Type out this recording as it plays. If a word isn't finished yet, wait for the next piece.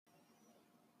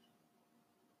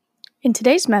In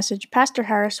today's message, Pastor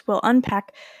Harris will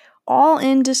unpack all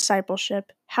in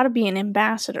discipleship, how to be an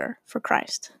ambassador for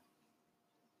Christ.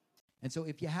 And so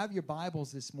if you have your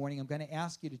Bibles this morning, I'm going to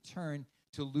ask you to turn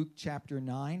to Luke chapter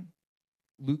 9.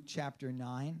 Luke chapter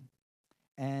 9.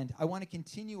 And I want to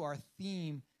continue our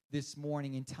theme this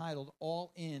morning entitled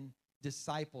All in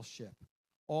Discipleship.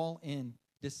 All in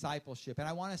Discipleship. And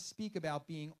I want to speak about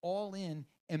being all in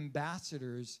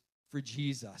ambassadors for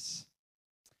Jesus.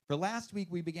 For last week,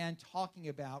 we began talking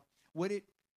about what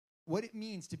it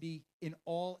means to be an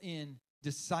all-in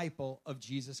disciple of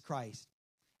Jesus Christ.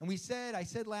 And I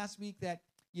said last week that,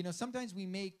 sometimes we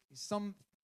make some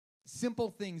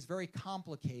simple things very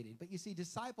complicated. But you see,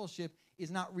 discipleship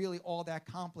is not really all that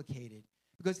complicated.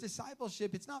 Because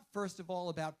discipleship, it's not first of all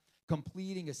about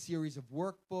completing a series of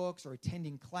workbooks or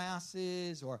attending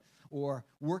classes or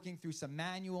working through some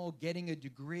manual, getting a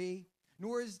degree.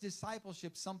 Nor is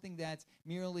discipleship something that's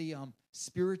merely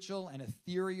spiritual and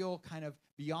ethereal, kind of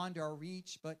beyond our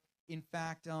reach. But in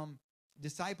fact,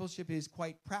 discipleship is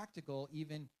quite practical,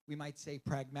 even we might say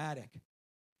pragmatic.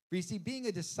 But you see, being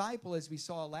a disciple, as we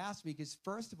saw last week, is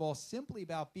first of all simply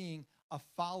about being a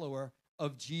follower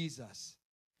of Jesus.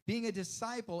 Being a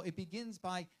disciple, it begins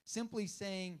by simply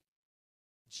saying,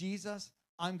 Jesus,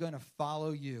 I'm going to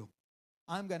follow you.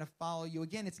 I'm going to follow you.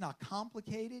 Again, it's not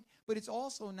complicated, but it's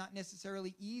also not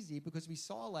necessarily easy because we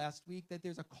saw last week that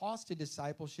there's a cost to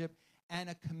discipleship and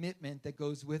a commitment that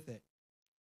goes with it.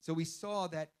 So we saw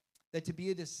that to be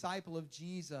a disciple of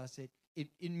Jesus, it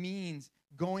means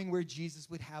going where Jesus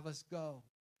would have us go,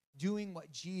 doing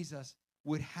what Jesus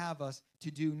would have us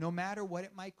to do, no matter what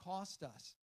it might cost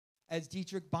us. As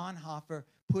Dietrich Bonhoeffer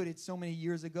put it so many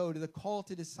years ago, the call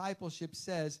to discipleship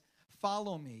says,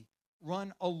 follow me.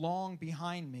 Run along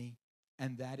behind me,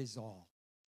 and that is all.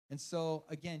 And so,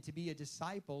 again, to be a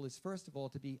disciple is, first of all,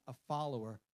 to be a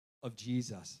follower of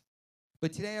Jesus.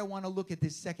 But today I want to look at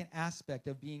this second aspect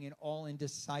of being an all-in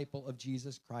disciple of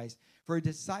Jesus Christ. For a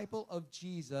disciple of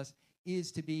Jesus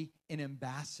is to be an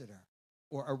ambassador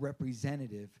or a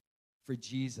representative for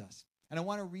Jesus. And I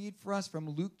want to read for us from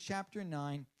Luke chapter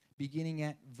 9, beginning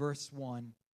at verse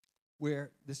 1,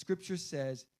 where the scripture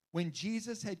says, when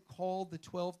Jesus had called the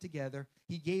 12 together,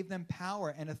 he gave them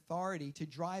power and authority to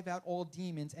drive out all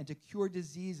demons and to cure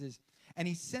diseases. And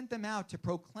he sent them out to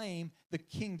proclaim the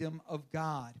kingdom of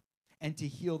God and to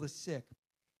heal the sick.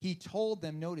 He told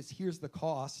them, notice, here's the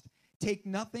cost. Take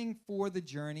nothing for the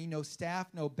journey, no staff,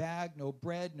 no bag, no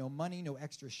bread, no money, no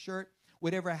extra shirt.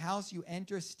 Whatever house you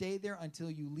enter, stay there until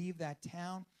you leave that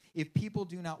town. If people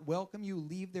do not welcome you,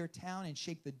 leave their town and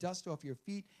shake the dust off your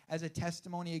feet as a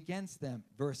testimony against them.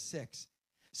 Verse 6.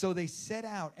 So they set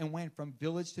out and went from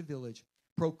village to village,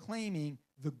 proclaiming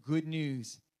the good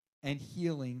news and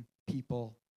healing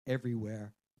people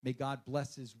everywhere. May God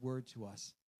bless his word to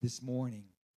us this morning.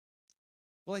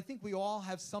 Well, I think we all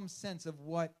have some sense of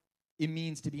what it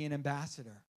means to be an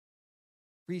ambassador.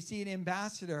 For you see, an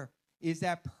ambassador is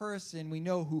that person we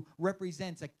know who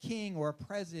represents a king or a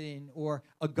president or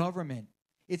a government.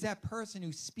 It's that person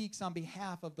who speaks on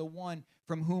behalf of the one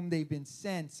from whom they've been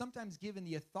sent, sometimes given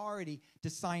the authority to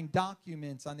sign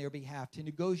documents on their behalf, to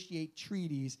negotiate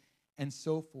treaties, and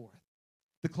so forth.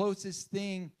 The closest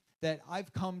thing that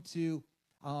I've come to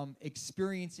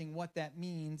experiencing what that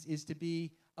means is to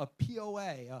be a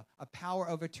POA, a power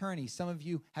of attorney. Some of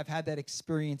you have had that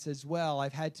experience as well.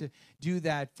 I've had to do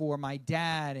that for my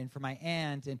dad and for my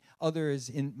aunt and others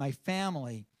in my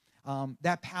family.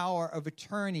 That power of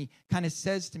attorney kind of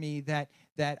says to me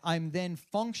that I'm then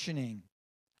functioning.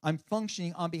 I'm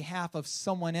functioning on behalf of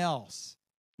someone else,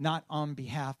 not on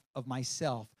behalf of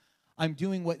myself. I'm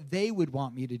doing what they would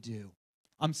want me to do.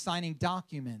 I'm signing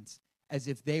documents as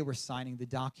if they were signing the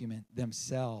document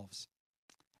themselves.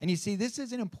 And you see, this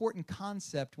is an important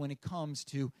concept when it comes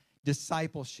to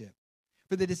discipleship.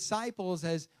 For the disciples,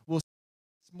 as we'll see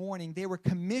this morning, they were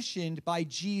commissioned by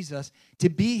Jesus to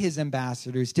be his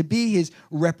ambassadors, to be his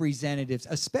representatives,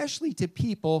 especially to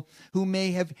people who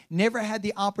may have never had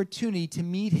the opportunity to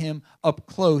meet him up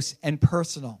close and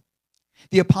personal.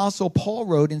 The Apostle Paul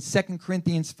wrote in 2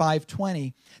 Corinthians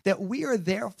 5:20 that we are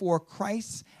therefore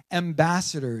Christ's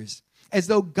ambassadors, as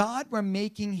though God were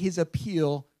making his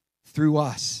appeal through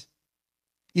us.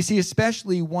 You see,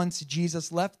 especially once Jesus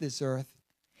left this earth,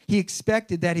 he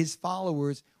expected that his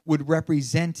followers would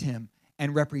represent him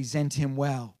and represent him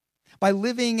well by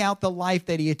living out the life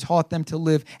that he had taught them to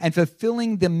live and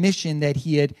fulfilling the mission that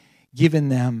he had given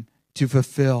them to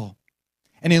fulfill.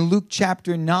 And in Luke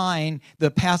chapter 9,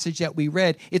 the passage that we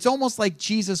read, it's almost like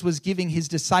Jesus was giving his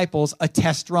disciples a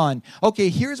test run. Okay,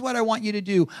 here's what I want you to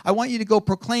do. I want you to go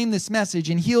proclaim this message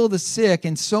and heal the sick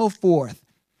and so forth.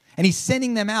 And he's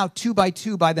sending them out 2 by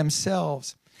 2 by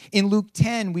themselves. In Luke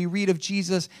 10, we read of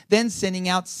Jesus then sending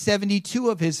out 72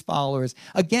 of his followers.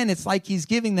 Again, it's like he's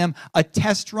giving them a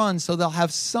test run so they'll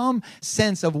have some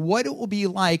sense of what it will be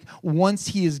like once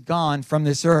he is gone from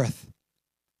this earth.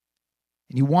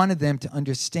 And he wanted them to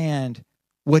understand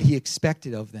what he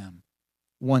expected of them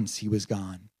once he was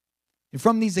gone. And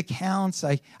from these accounts,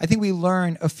 I think we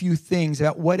learn a few things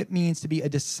about what it means to be a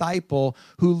disciple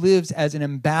who lives as an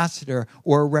ambassador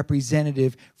or a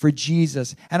representative for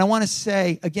Jesus. And I want to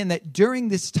say, again, that during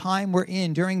this time we're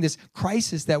in, during this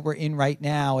crisis that we're in right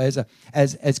now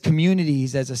as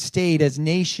communities, as a state, as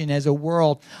nation, as a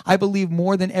world, I believe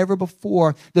more than ever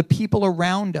before, the people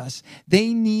around us,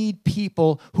 they need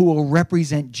people who will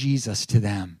represent Jesus to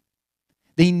them.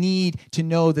 They need to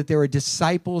know that there are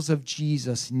disciples of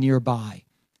Jesus nearby.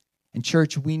 And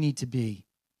church, we need to be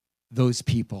those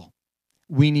people.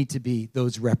 We need to be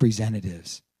those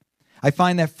representatives. I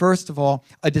find that, first of all,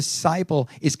 a disciple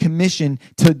is commissioned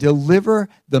to deliver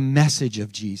the message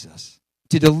of Jesus.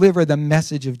 To deliver the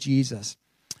message of Jesus.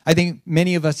 I think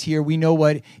many of us here, we know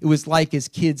what it was like as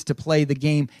kids to play the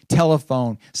game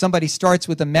telephone. Somebody starts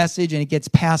with a message and it gets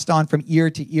passed on from ear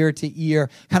to ear to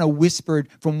ear, kind of whispered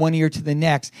from one ear to the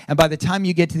next. And by the time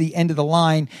you get to the end of the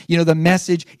line, the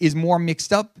message is more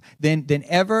mixed up than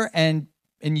ever and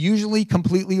usually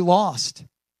completely lost.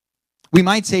 We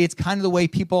might say it's kind of the way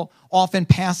people often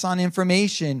pass on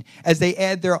information as they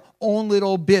add their own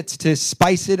little bits to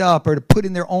spice it up or to put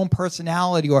in their own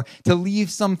personality or to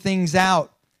leave some things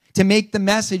out, to make the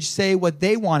message say what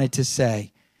they want it to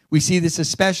say. We see this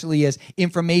especially as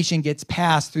information gets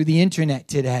passed through the internet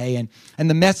today, and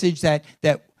the message that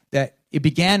it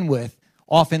began with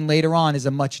often later on is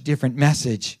a much different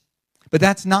message. But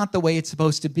that's not the way it's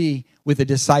supposed to be with the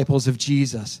disciples of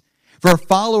Jesus. For a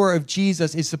follower of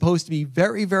Jesus is supposed to be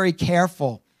very, very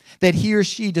careful that he or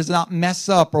she does not mess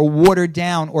up or water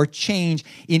down or change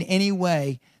in any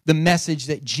way the message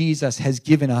that Jesus has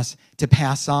given us to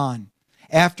pass on.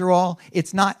 After all,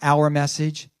 it's not our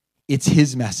message, it's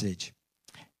his message.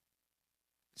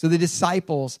 So the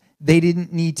disciples, they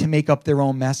didn't need to make up their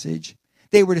own message.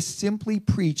 They were to simply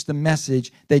preach the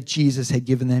message that Jesus had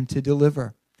given them to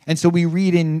deliver. And so we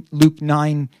read in Luke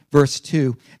 9, verse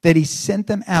 2, that he sent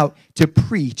them out to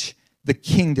preach the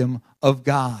kingdom of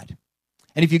God.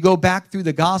 And if you go back through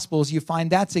the Gospels, you find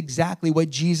that's exactly what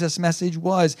Jesus' message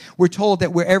was. We're told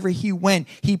that wherever he went,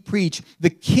 he preached, the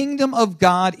kingdom of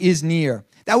God is near.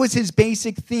 That was his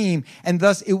basic theme, and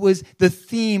thus it was the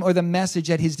theme or the message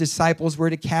that his disciples were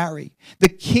to carry. The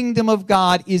kingdom of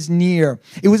God is near.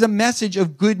 It was a message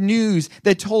of good news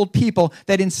that told people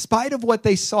that in spite of what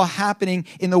they saw happening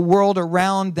in the world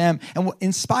around them, and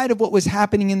in spite of what was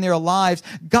happening in their lives,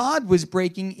 God was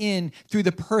breaking in through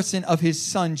the person of his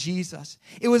son, Jesus.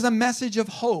 It was a message of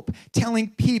hope, telling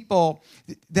people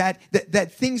that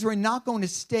things were not going to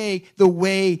stay the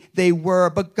way they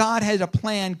were, but God had a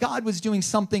plan. God was doing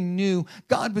something new.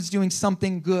 God was doing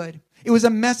something good. It was a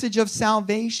message of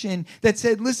salvation that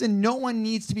said, listen, no one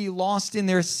needs to be lost in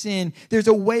their sin. There's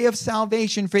a way of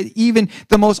salvation for even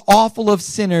the most awful of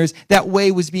sinners. That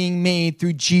way was being made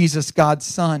through Jesus, God's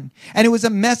Son. And it was a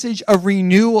message of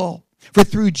renewal. For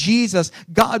through Jesus,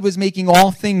 God was making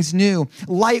all things new.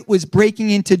 Light was breaking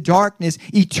into darkness.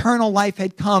 Eternal life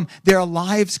had come. Their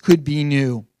lives could be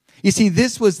new. You see,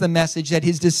 this was the message that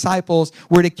his disciples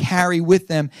were to carry with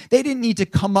them. They didn't need to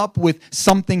come up with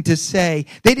something to say.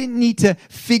 They didn't need to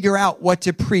figure out what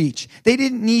to preach. They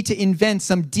didn't need to invent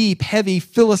some deep, heavy,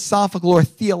 philosophical or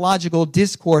theological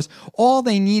discourse. All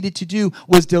they needed to do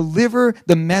was deliver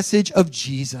the message of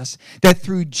Jesus. That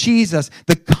through Jesus,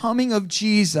 the coming of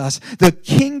Jesus, the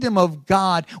kingdom of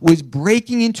God was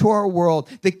breaking into our world.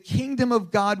 The kingdom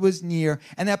of God was near.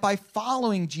 And that by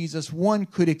following Jesus, one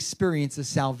could experience the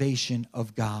salvation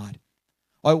of God.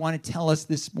 I want to tell us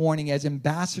this morning as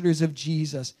ambassadors of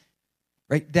Jesus,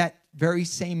 right? That very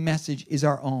same message is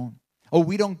our own.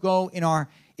 We don't go in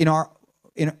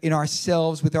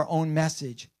ourselves with our own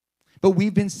message, but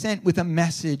we've been sent with a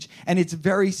message, and it's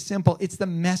very simple. It's the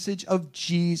message of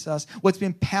Jesus. What's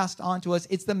been passed on to us,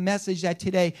 it's the message that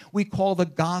today we call the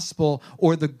gospel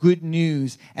or the good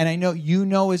news. And I know you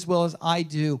know as well as I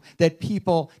do that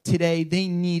people today, they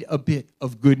need a bit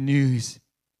of good news.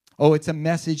 It's a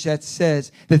message that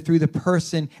says that through the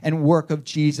person and work of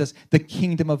Jesus, the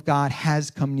kingdom of God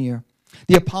has come near.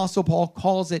 The Apostle Paul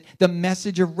calls it the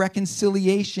message of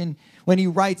reconciliation when he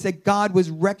writes that God was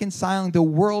reconciling the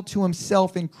world to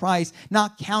himself in Christ,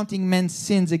 not counting men's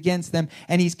sins against them,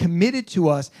 and he's committed to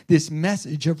us this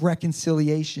message of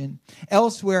reconciliation.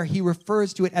 Elsewhere, he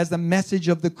refers to it as the message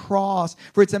of the cross,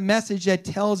 for it's a message that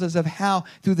tells us of how,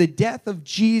 through the death of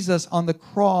Jesus on the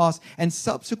cross and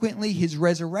subsequently his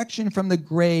resurrection from the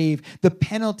grave, the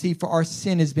penalty for our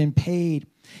sin has been paid.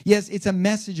 Yes, it's a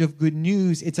message of good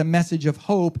news. It's a message of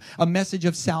hope, a message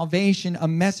of salvation, a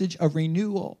message of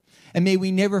renewal. And may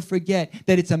we never forget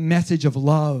that it's a message of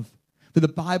love. For the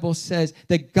Bible says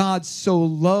that God so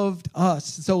loved us,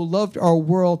 so loved our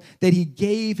world, that he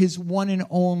gave his one and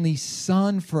only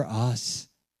Son for us.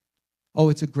 Oh,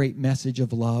 it's a great message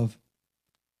of love.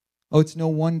 Oh, it's no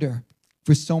wonder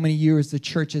for so many years the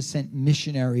church has sent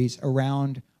missionaries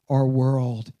around our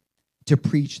world to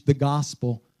preach the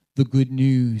gospel, the good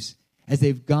news, as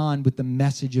they've gone with the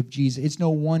message of Jesus. It's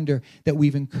no wonder that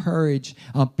we've encouraged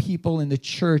people in the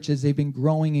church as they've been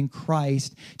growing in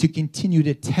Christ to continue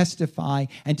to testify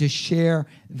and to share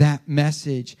that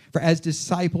message. For as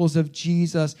disciples of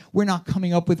Jesus, we're not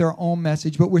coming up with our own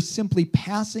message, but we're simply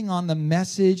passing on the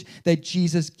message that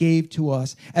Jesus gave to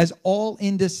us. As all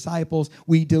in disciples,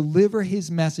 we deliver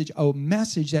his message, a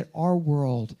message that our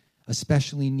world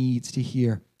especially needs to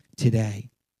hear today.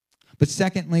 But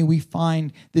secondly, we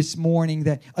find this morning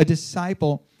that a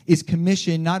disciple is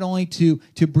commissioned not only to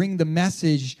bring the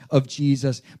message of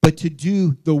Jesus, but to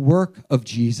do the work of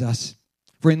Jesus.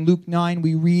 For in Luke 9,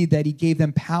 we read that he gave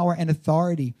them power and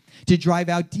authority to drive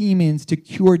out demons, to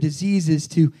cure diseases,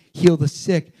 to heal the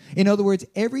sick. In other words,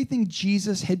 everything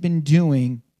Jesus had been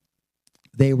doing,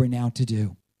 they were now to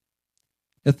do.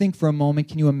 Now think for a moment,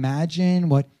 can you imagine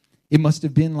what it must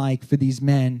have been like for these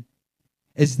men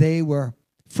as they were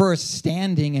first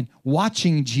standing and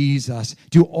watching Jesus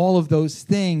do all of those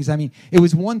things? I mean, it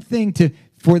was one thing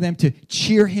for them to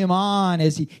cheer him on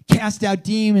as he cast out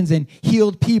demons and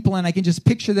healed people, and I can just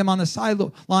picture them on the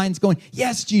sidelines going,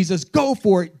 yes, Jesus, go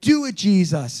for it, do it,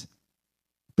 Jesus.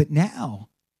 But now,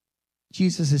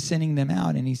 Jesus is sending them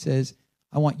out, and he says,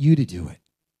 I want you to do it.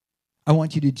 I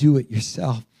want you to do it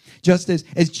yourself. Just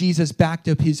as Jesus backed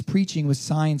up his preaching with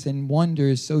signs and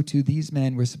wonders, so too these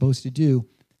men were supposed to do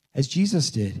as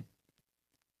Jesus did.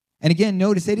 And again,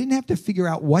 notice they didn't have to figure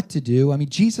out what to do. I mean,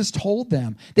 Jesus told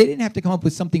them. They didn't have to come up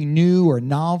with something new or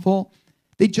novel.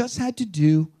 They just had to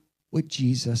do what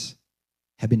Jesus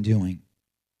had been doing.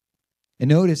 And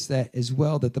notice that as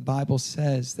well, that the Bible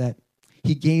says that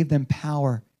he gave them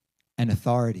power and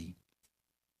authority.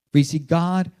 For you see,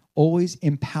 God always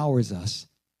empowers us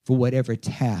for whatever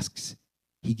tasks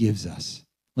he gives us.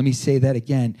 Let me say that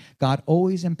again. God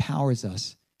always empowers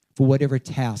us for whatever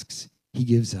tasks he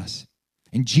gives us.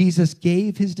 And Jesus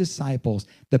gave his disciples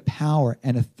the power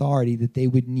and authority that they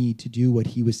would need to do what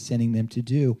he was sending them to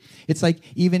do. It's like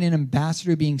even an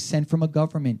ambassador being sent from a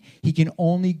government. He can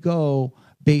only go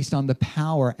based on the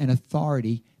power and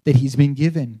authority that he's been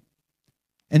given.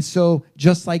 And so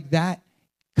just like that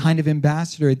kind of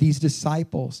ambassador, these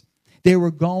disciples, they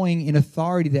were going in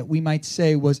authority that we might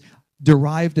say was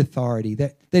derived authority.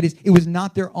 That is, it was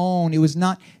not their own. It was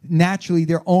not naturally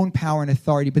their own power and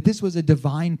authority, but this was a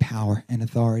divine power and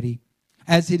authority.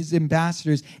 As his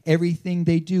ambassadors, everything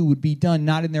they do would be done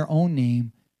not in their own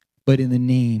name, but in the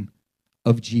name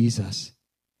of Jesus.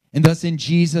 And thus in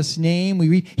Jesus' name, we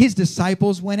read, his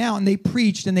disciples went out and they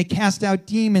preached and they cast out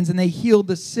demons and they healed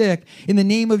the sick. In the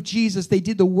name of Jesus, they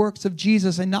did the works of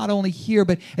Jesus. And not only here,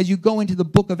 but as you go into the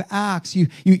book of Acts,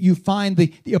 you find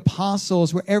the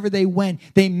apostles, wherever they went,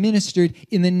 they ministered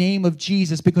in the name of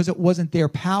Jesus because it wasn't their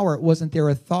power, it wasn't their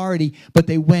authority, but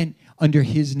they went under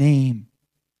his name.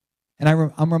 And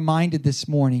I'm reminded this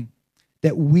morning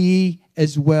that we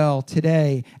as well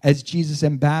today, as Jesus'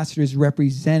 ambassadors,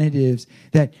 representatives,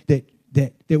 that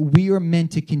we are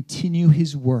meant to continue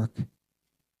his work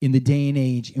in the day and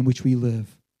age in which we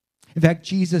live. In fact,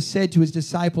 Jesus said to his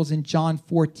disciples in John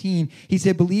 14, he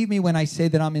said, believe me when I say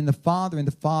that I'm in the Father and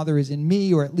the Father is in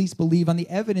me, or at least believe on the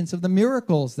evidence of the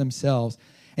miracles themselves.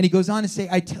 And he goes on to say,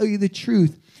 I tell you the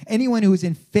truth, anyone who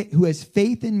has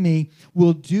faith in me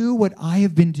will do what I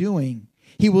have been doing.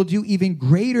 He will do even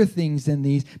greater things than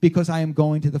these because I am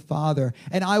going to the Father.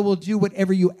 And I will do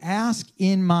whatever you ask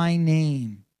in my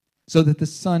name so that the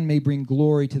Son may bring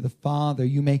glory to the Father.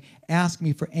 You may ask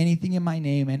me for anything in my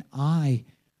name and I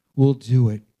will do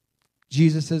it.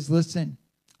 Jesus says, listen,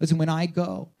 when I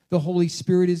go, the Holy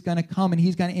Spirit is going to come and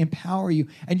he's going to empower you.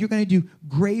 And you're going to do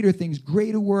greater things,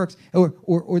 greater works.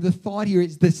 Or the thought here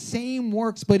is the same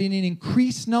works but in an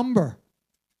increased number.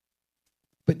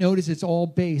 But notice it's all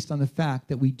based on the fact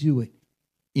that we do it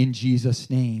in Jesus'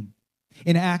 name.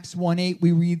 In Acts 1:8,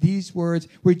 we read these words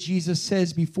where Jesus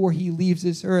says before he leaves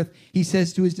this earth, he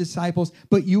says to his disciples,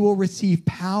 "But you will receive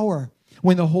power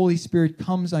when the Holy Spirit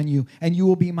comes on you, and you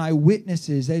will be my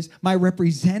witnesses as my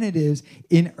representatives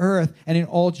in earth and in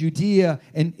all Judea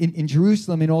and in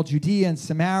Jerusalem, in all Judea and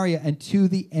Samaria, and to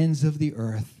the ends of the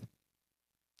earth."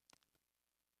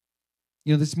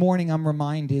 You know, this morning I'm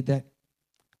reminded that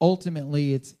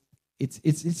ultimately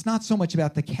it's not so much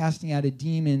about the casting out of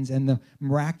demons and the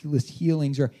miraculous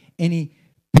healings or any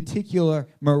particular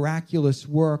miraculous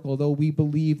work, although we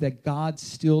believe that God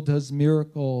still does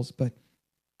miracles. But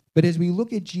as we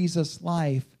look at Jesus'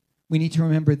 life, we need to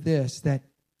remember this, that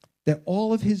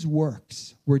all of his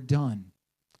works were done,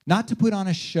 not to put on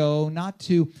a show, not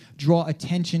to draw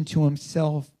attention to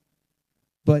himself,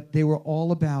 but they were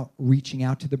all about reaching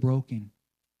out to the broken,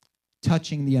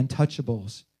 touching the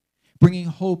untouchables, bringing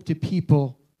hope to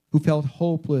people who felt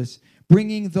hopeless,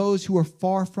 bringing those who are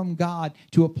far from God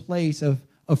to a place of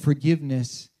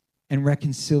forgiveness and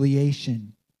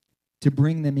reconciliation, to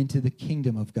bring them into the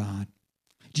kingdom of God.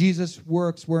 Jesus'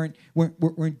 works weren't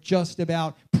just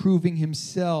about proving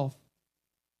himself,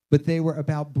 but they were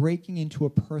about breaking into a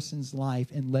person's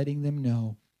life and letting them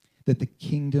know that the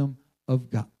kingdom of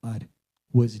God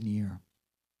was near.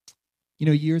 You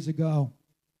know, years ago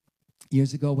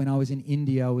when I was in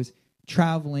India, I was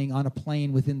traveling on a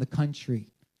plane within the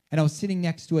country. And I was sitting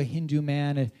next to a Hindu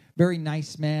man, a very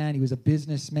nice man. He was a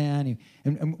businessman.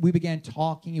 And we began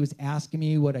talking. He was asking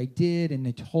me what I did, and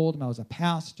I told him I was a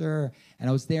pastor, and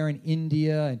I was there in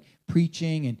India and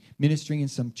preaching and ministering in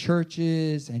some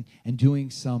churches and doing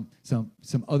some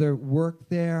other work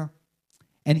there.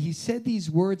 And he said these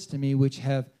words to me, which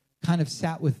have kind of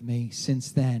sat with me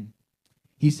since then.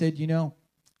 He said, you know,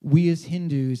 we as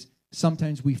Hindus,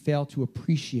 sometimes we fail to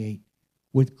appreciate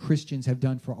what Christians have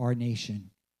done for our nation.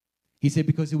 He said,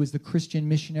 because it was the Christian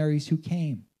missionaries who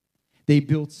came. They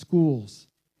built schools.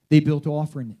 They built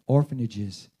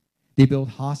orphanages. They built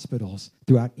hospitals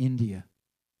throughout India.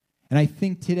 And I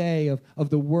think today of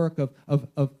the work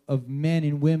of men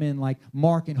and women like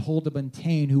Mark and Huldah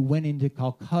Buntain who went into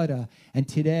Calcutta. And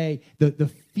today,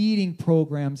 the feeding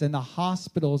programs and the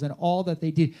hospitals and all that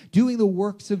they did, doing the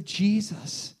works of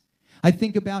Jesus. I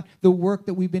think about the work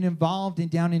that we've been involved in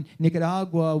down in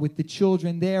Nicaragua with the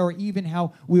children there, or even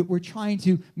how we're trying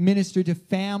to minister to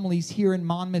families here in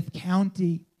Monmouth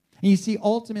County. And you see,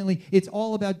 ultimately, it's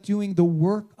all about doing the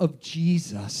work of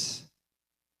Jesus.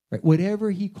 Right? Whatever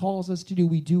he calls us to do,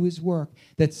 we do his work,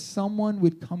 that someone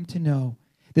would come to know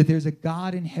that there's a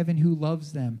God in heaven who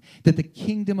loves them, that the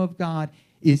kingdom of God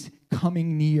is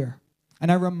coming near.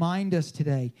 And I remind us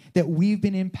today that we've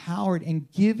been empowered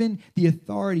and given the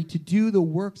authority to do the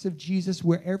works of Jesus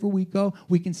wherever we go.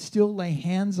 We can still lay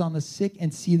hands on the sick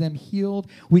and see them healed.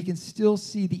 We can still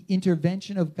see the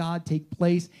intervention of God take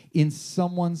place in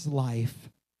someone's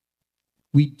life.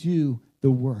 We do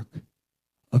the work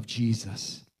of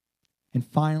Jesus. And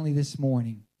finally this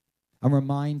morning, I'm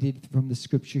reminded from the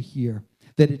scripture here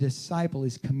that a disciple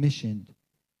is commissioned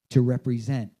to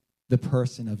represent the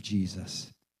person of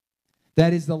Jesus.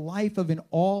 That is, the life of an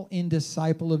all-in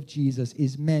disciple of Jesus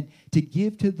is meant to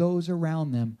give to those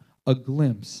around them a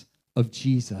glimpse of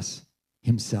Jesus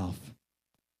himself.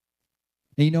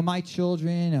 Now, you know, my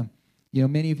children,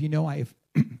 many of you know I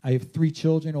have 3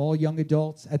 children, all young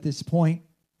adults at this point.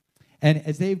 And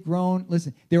as they've grown,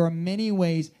 listen, there are many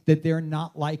ways that they're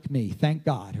not like me. Thank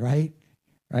God, right?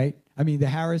 Right? I mean, the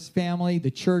Harris family, the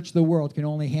church, the world can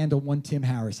only handle one Tim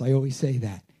Harris. I always say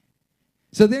that.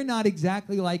 So they're not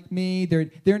exactly like me.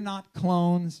 They're not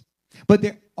clones. But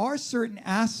there are certain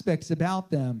aspects about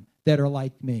them that are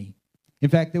like me. In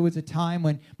fact, there was a time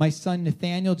when my son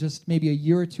Nathaniel, just maybe a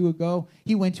year or 2 ago,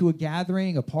 he went to a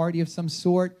gathering, a party of some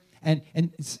sort, and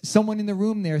someone in the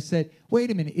room there said, wait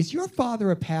a minute, is your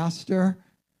father a pastor?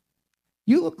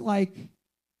 You look like,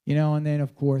 and then,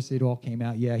 of course, it all came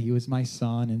out, yeah, he was my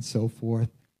son and so forth.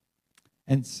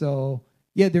 And so,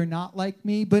 yeah, they're not like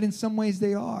me, but in some ways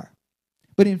they are.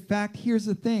 But in fact, here's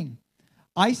the thing.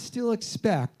 I still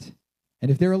expect,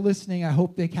 and if they're listening, I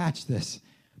hope they catch this,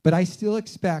 but I still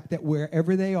expect that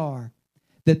wherever they are,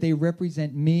 that they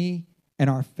represent me and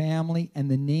our family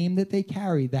and the name that they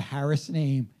carry, the Harris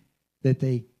name, that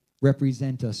they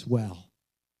represent us well.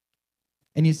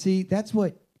 And you see, that's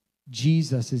what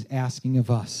Jesus is asking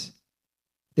of us.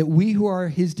 That we who are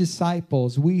his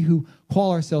disciples, we who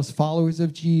call ourselves followers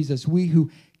of Jesus, we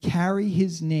who carry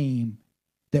his name,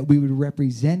 that we would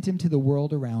represent him to the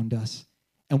world around us,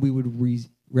 and we would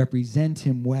represent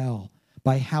him well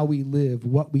by how we live,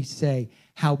 what we say,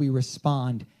 how we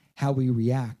respond, how we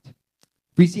react.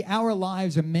 For you see, our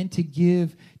lives are meant to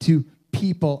give to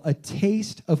people a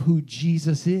taste of who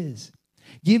Jesus is,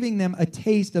 giving them a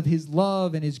taste of his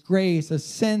love and his grace, a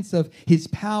sense of his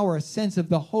power, a sense of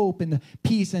the hope and the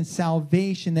peace and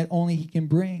salvation that only he can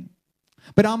bring.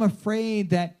 But I'm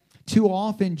afraid that too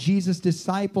often Jesus'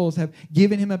 disciples have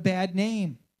given him a bad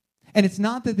name. And it's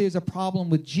not that there's a problem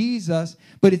with Jesus,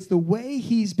 but it's the way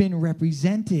he's been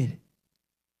represented.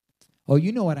 Oh,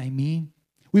 you know what I mean.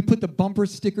 We put the bumper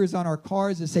stickers on our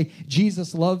cars that say,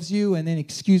 Jesus loves you, and then,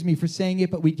 excuse me for saying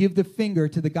it, but we give the finger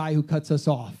to the guy who cuts us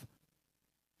off.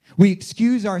 We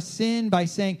excuse our sin by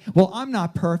saying, well, I'm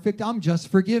not perfect, I'm just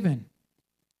forgiven.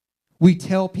 We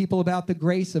tell people about the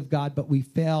grace of God, but we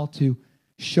fail to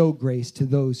show grace to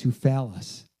those who fail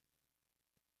us.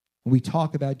 We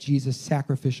talk about Jesus'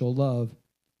 sacrificial love,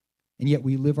 and yet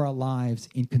we live our lives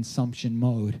in consumption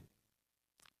mode.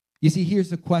 You see,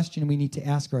 here's the question we need to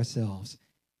ask ourselves.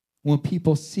 When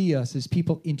people see us, as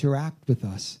people interact with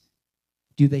us,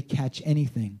 do they catch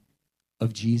anything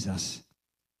of Jesus?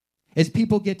 As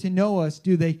people get to know us,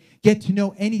 do they get to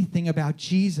know anything about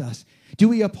Jesus? Do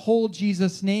we uphold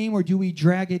Jesus' name or do we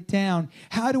drag it down?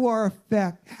 How do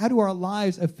our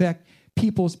lives affect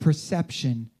people's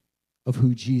perception of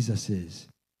who Jesus is?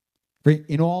 For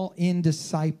in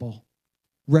disciple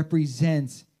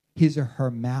represents his or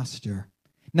her master,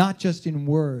 not just in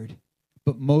word,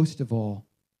 but most of all,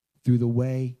 through the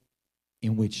way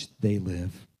in which they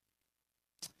live.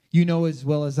 You know as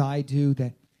well as I do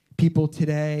that people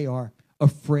today are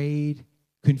afraid,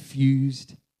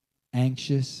 confused,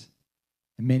 anxious,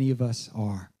 and many of us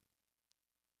are.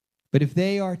 But if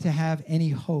they are to have any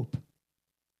hope,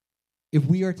 if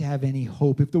we are to have any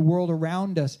hope, if the world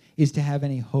around us is to have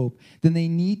any hope, then they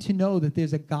need to know that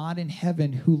there's a God in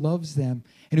heaven who loves them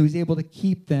and who is able to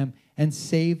keep them and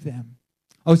save them.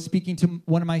 I was speaking to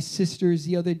one of my sisters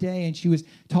the other day, and she was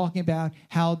talking about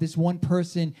how this one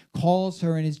person calls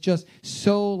her and is just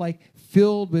so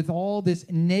filled with all this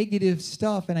negative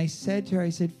stuff. And I said to her,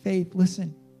 Faith,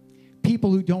 listen, people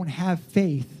who don't have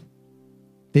faith,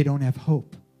 they don't have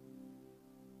hope.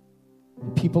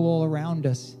 And people all around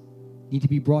us need to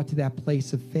be brought to that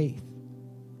place of faith.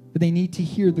 But they need to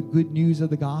hear the good news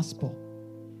of the gospel.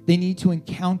 They need to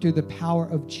encounter the power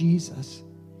of Jesus.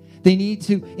 They need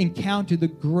to encounter the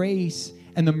grace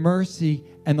and the mercy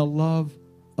and the love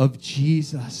of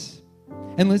Jesus.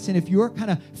 And listen, if you're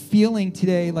kind of feeling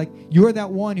today like you're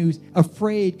that one who's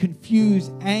afraid,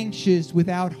 confused, anxious,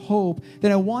 without hope,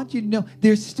 then I want you to know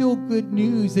there's still good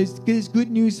news. There's good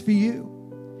news for you.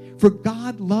 For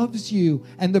God loves you,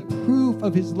 and the proof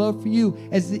of his love for you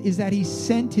is that he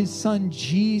sent his son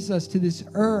Jesus to this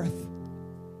earth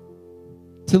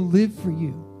to live for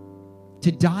you,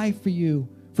 to die for you,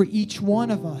 for each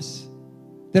one of us,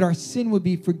 that our sin would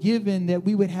be forgiven, that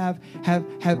we would have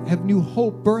new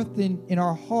hope birthed in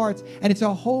our hearts. And it's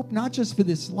a hope not just for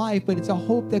this life, but it's a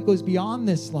hope that goes beyond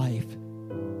this life,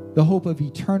 the hope of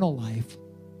eternal life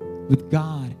with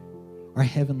God, our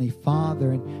Heavenly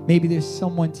Father. And maybe there's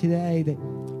someone today that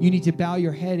you need to bow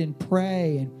your head and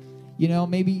pray. And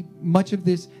maybe much of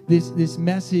this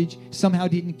message somehow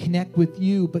didn't connect with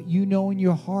you, but you know in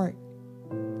your heart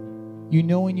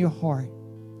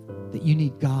that you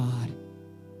need God,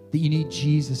 that you need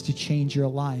Jesus to change your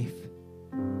life,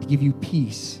 to give you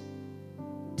peace,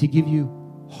 to give you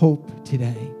hope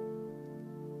today,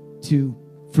 to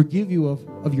forgive you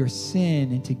of your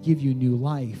sin and to give you new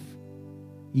life,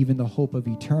 even the hope of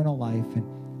eternal life. And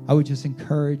I would just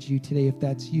encourage you today, if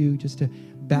that's you, just to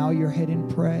bow your head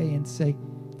and pray and say,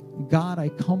 God, I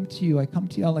come to you.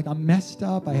 Like I'm messed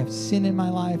up. I have sin in my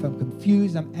life. I'm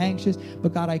confused. I'm anxious.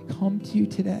 But God, I come to you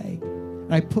today.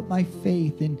 And I put my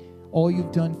faith in all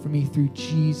you've done for me through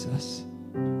Jesus.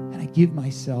 And I give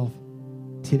myself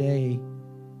today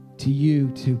to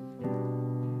you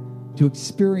to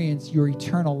experience your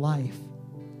eternal life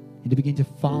and to begin to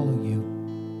follow you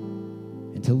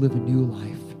and to live a new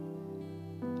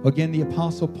life. Again, the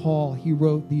Apostle Paul, he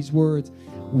wrote these words,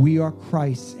 we are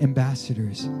Christ's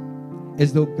ambassadors,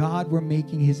 as though God were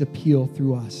making his appeal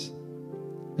through us.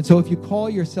 And so if you call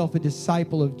yourself a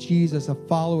disciple of Jesus, a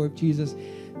follower of Jesus,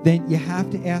 then you have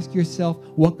to ask yourself,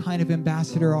 what kind of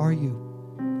ambassador are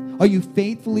you? Are you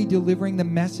faithfully delivering the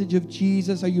message of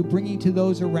Jesus? Are you bringing to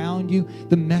those around you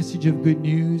the message of good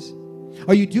news?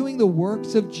 Are you doing the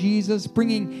works of Jesus,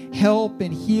 bringing help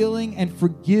and healing and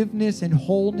forgiveness and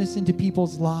wholeness into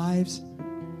people's lives?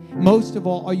 Most of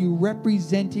all, are you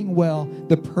representing well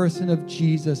the person of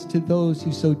Jesus to those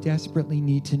who so desperately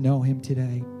need to know him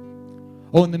today?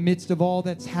 Oh, in the midst of all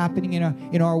that's happening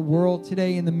in our world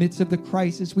today, in the midst of the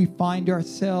crisis we find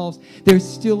ourselves, there's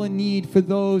still a need for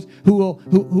those who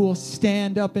will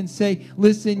stand up and say,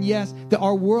 listen, yes,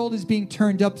 our world is being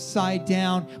turned upside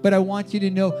down, but I want you to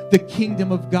know the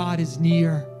kingdom of God is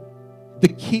near. The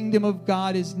kingdom of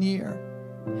God is near.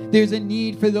 There's a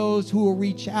need for those who will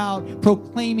reach out,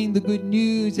 proclaiming the good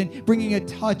news and bringing a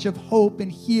touch of hope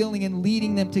and healing and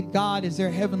leading them to God as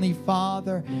their heavenly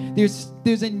Father.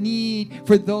 There's a need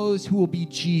for those who will be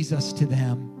Jesus to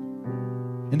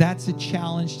them. And that's a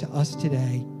challenge to us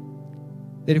today,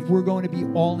 that if we're going to be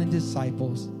all in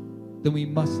disciples, then we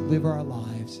must live our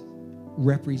lives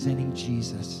representing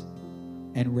Jesus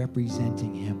and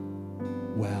representing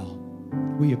him well.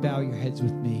 Will you bow your heads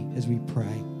with me as we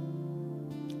pray?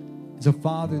 So,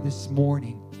 Father, this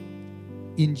morning,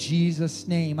 in Jesus'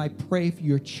 name, I pray for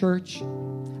your church.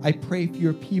 I pray for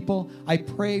your people. I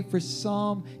pray for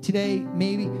some today,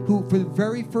 maybe, who for the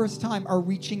very first time are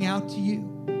reaching out to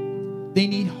you. They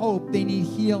need hope. They need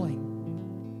healing.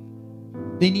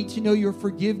 They need to know your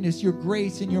forgiveness, your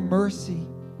grace, and your mercy.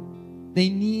 They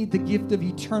need the gift of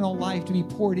eternal life to be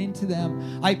poured into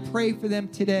them. I pray for them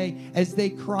today as they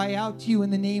cry out to you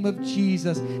in the name of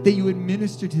Jesus, that you would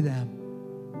minister to them,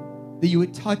 that you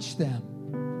would touch them,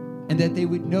 and that they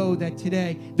would know that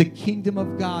today the kingdom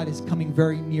of God is coming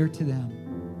very near to them.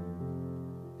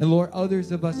 And Lord,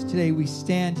 others of us today, we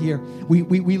stand here.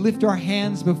 We lift our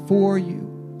hands before you.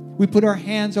 We put our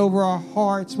hands over our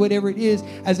hearts, whatever it is,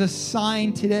 as a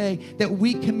sign today that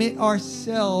we commit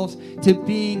ourselves to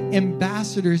being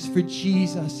ambassadors for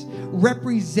Jesus,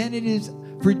 representatives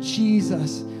for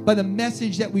Jesus, by the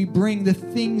message that we bring, the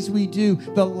things we do,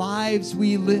 the lives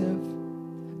we live.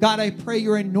 God, I pray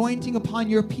your anointing upon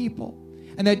your people,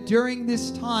 and that during this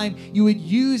time you would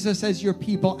use us as your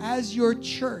people, as your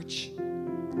church,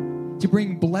 to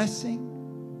bring blessing,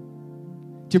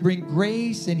 to bring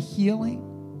grace and healing.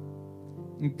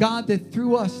 And God, that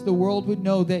through us the world would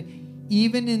know that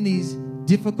even in these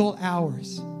difficult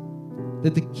hours,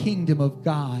 that the kingdom of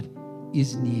God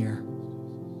is near,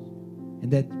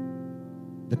 and that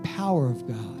the power of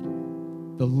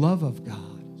God, the love of God,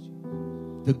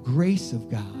 the grace of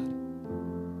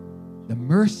God, the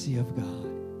mercy of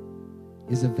God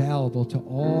is available to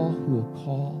all who will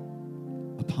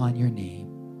call upon your name.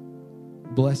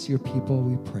 Bless your people,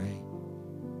 we pray,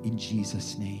 in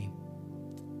Jesus' name.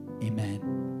 Amen.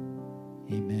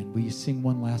 Amen. Will you sing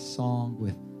one last song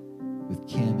with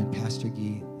Kim and Pastor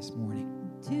Guy this morning?